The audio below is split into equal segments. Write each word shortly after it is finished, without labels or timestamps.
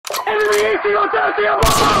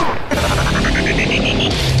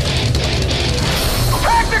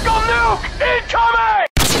Tactical nuke incoming!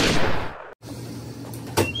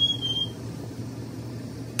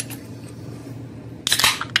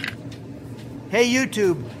 Hey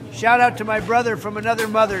YouTube, shout out to my brother from another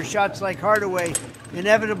mother, Shots Like Hardaway,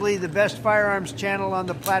 inevitably the best firearms channel on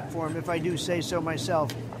the platform, if I do say so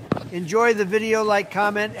myself. Enjoy the video, like,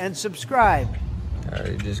 comment, and subscribe.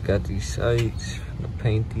 Alright, just got these sights. I'm gonna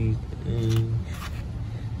paint these things.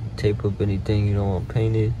 Tape up anything you don't want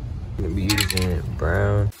painted. I'm gonna be using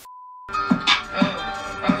brown. Bro,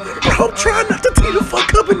 I'm trying not to tee the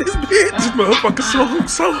fuck up in this bitch. This motherfucker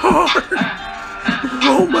so hard.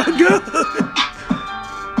 Oh my god.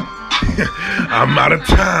 I'm out of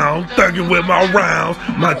town, thugging with my rounds,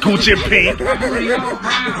 my Gucci pink.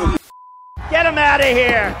 Get him out of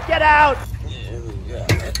here! Get out! Yeah, we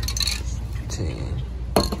got 10.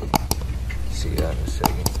 See y'all in a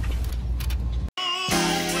second.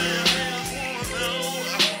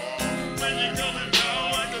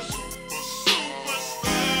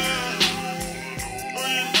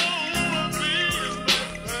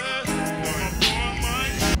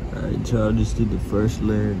 Alright, y'all, just did the first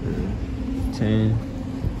layer, the 10.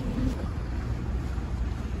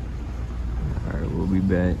 Alright, we'll be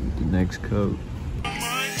back with the next coat.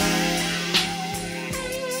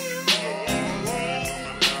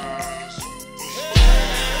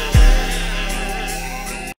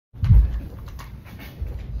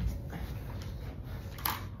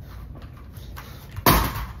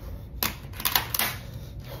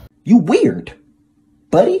 You weird,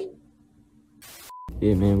 buddy.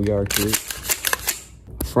 Yeah, man, we are quick.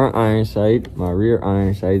 Front iron sight, my rear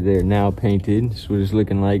iron sight, they're now painted. This is what it's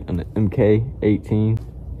looking like on the MK18.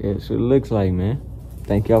 Yeah, that's what it looks like, man.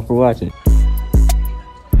 Thank y'all for watching.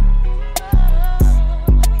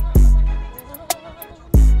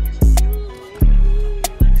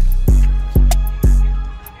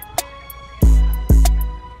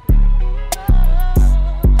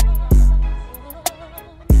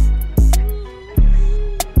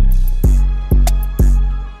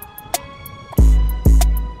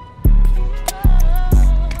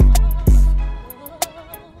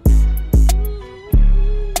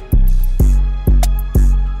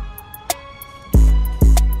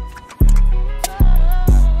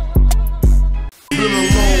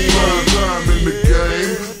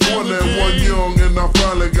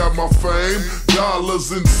 My fame,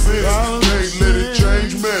 dollars and cents, can't let it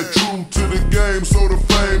change, man. True to the game, so the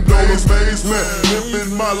fame don't amaze, man.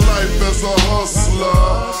 Living my life as a hustler,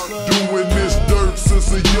 doing this dirt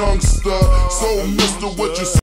since a youngster. So, mister, what you say?